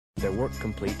their work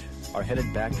complete, are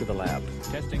headed back to the lab.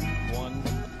 Testing 1,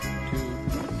 2.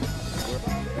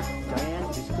 Diane,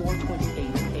 it is 4:28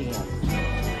 a.m.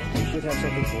 You should have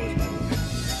something for us now.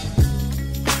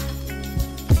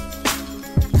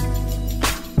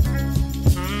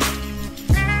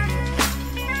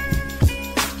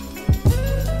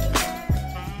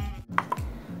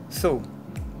 So,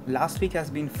 last week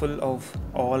has been full of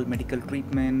all medical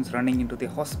treatments, running into the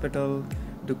hospital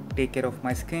to take care of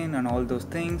my skin and all those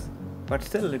things. But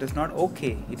still, it is not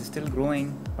okay. It is still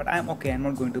growing, but I'm okay. I'm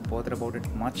not going to bother about it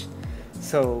much.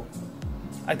 So,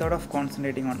 I thought of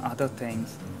concentrating on other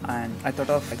things, and I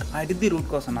thought of I did the root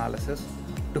cause analysis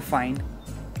to find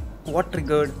what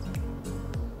triggered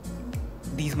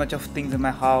these much of things in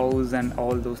my house and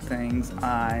all those things.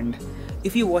 And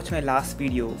if you watch my last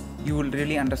video, you will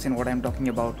really understand what I'm talking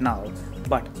about now,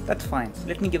 but that's fine.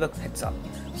 Let me give a heads up.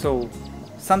 So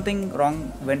something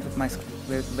wrong went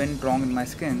wrong in my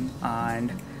skin,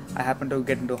 and I happened to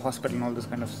get into a hospital and all those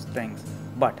kind of things.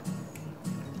 But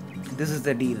this is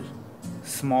the deal.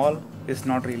 Small is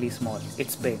not really small,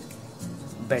 it's big.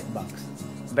 Bedbugs.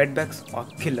 Bedbugs are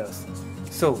killers.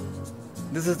 So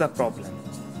this is the problem.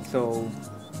 So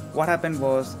what happened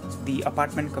was, the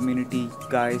apartment community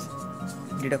guys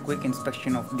did a quick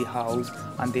inspection of the house,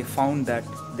 and they found that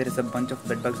there is a bunch of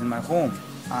bedbugs in my home.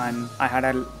 And I had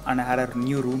a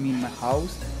new room in my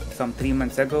house some 3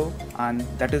 months ago, and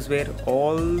that is where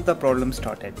all the problems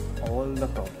started. All the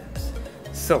problems.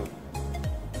 So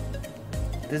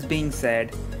this being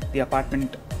said, the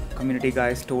apartment community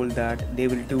guys told that they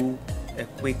will do a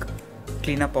quick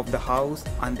cleanup of the house,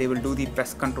 and they will do the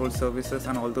pest control services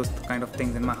and all those kind of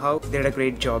things in my house. They did a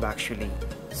great job actually.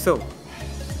 So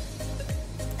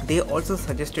they also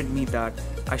suggested me that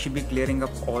I should be clearing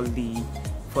up all the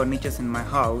furnitures in my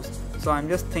house. So I'm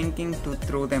just thinking to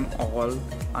throw them all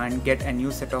and get a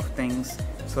new set of things,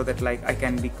 so that I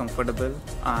can be comfortable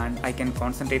and I can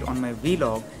concentrate on my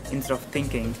vlog instead of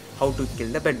thinking how to kill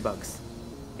the bedbugs.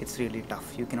 It's really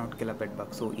tough. You cannot kill a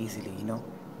bedbug so easily, you know.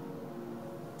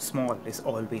 Small is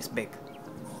always big.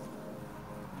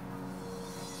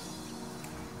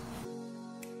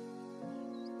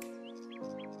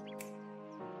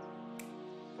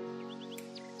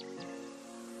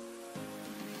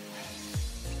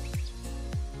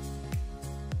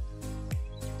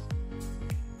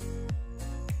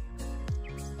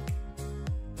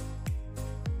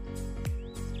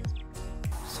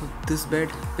 So this bed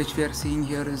which we are seeing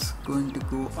here is going to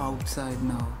go outside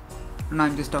now. And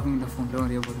I'm just talking on the phone, don't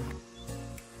worry about it.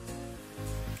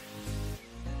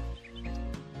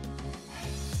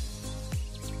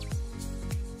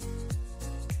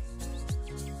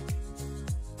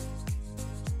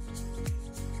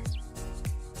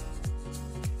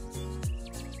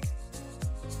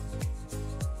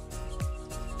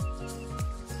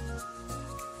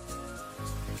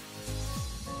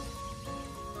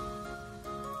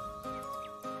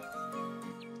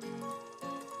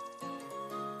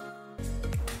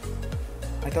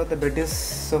 I thought the bed is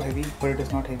so heavy, but it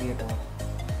is not heavy at all.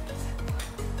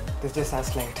 This just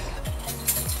has light.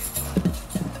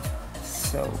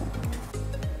 So,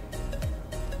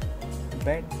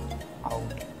 bed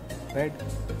out, bed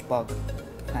bug,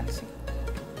 fancy,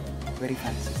 very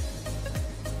fancy.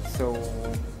 So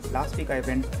last week I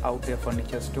went out to a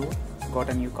furniture store, got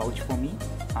a new couch for me,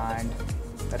 and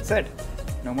that's it.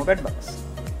 No more bed bugs.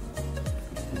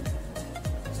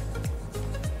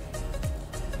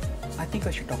 I think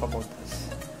I should talk about this.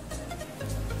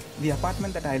 The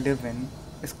apartment that I live in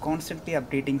is constantly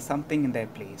updating something in their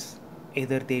place.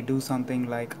 Either they do something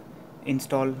like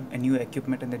install a new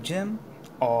equipment in the gym,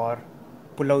 or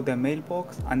pull out their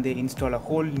mailbox and they install a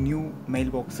whole new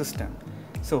mailbox system.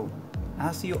 So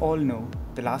as you all know,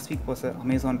 the last week was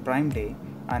Amazon Prime Day,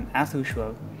 and as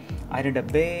usual I did a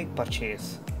big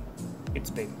purchase. It's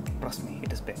big, trust me,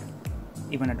 it is big.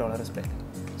 Even $1 is big.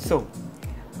 So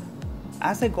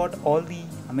as I got all the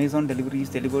Amazon deliveries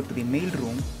delivered to the mail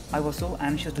room, I was so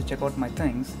anxious to check out my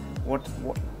things, what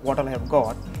all I have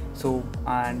got. So,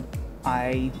 and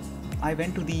I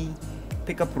went to the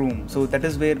pickup room. So that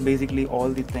is where basically all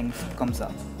the things comes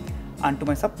up. And to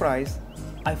my surprise,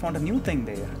 I found a new thing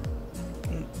there.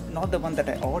 Not the one that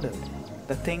I ordered,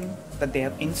 the thing that they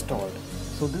have installed.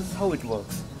 So this is how it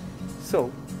works.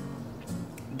 So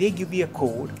they give you a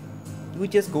code. You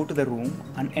just go to the room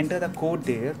and enter the code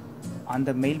there, and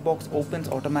the mailbox opens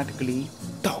automatically,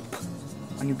 top,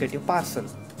 and you get your parcel.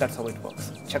 That's how it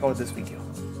works. Check out this video.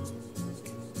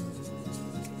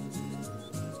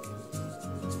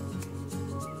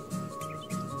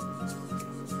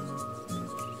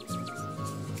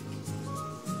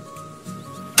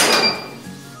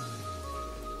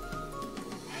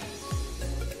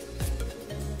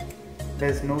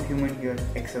 there's no human here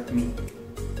except me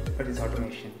for this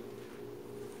automation.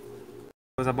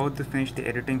 I was about to finish the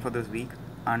editing for this week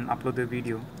and upload the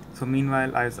video. So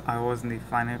meanwhile, I was in the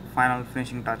final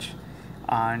finishing touch,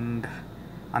 and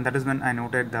that is when I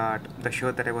noted that the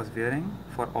shirt that I was wearing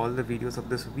for all the videos of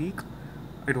this week,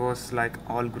 it was like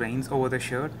all grains over the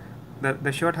shirt.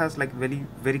 The shirt has like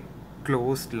very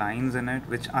closed lines in it,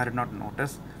 which I did not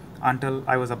notice until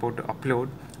I was about to upload,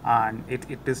 and it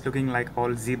is looking like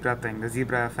all zebra thing, the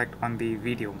zebra effect on the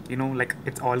video, you know, like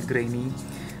it's all grainy.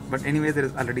 But anyways, it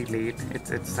is already late.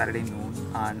 It's Saturday noon,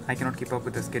 and I cannot keep up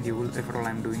with the schedule if at all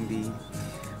I'm doing the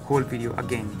whole video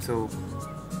again. So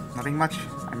nothing much.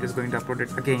 I'm just going to upload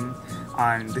it again,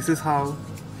 and this is how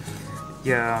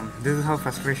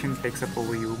frustration takes up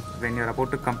over you when you're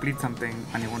about to complete something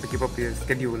and you want to keep up your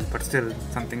schedule, but still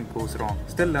something goes wrong.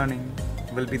 Still learning.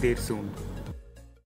 Will be there soon.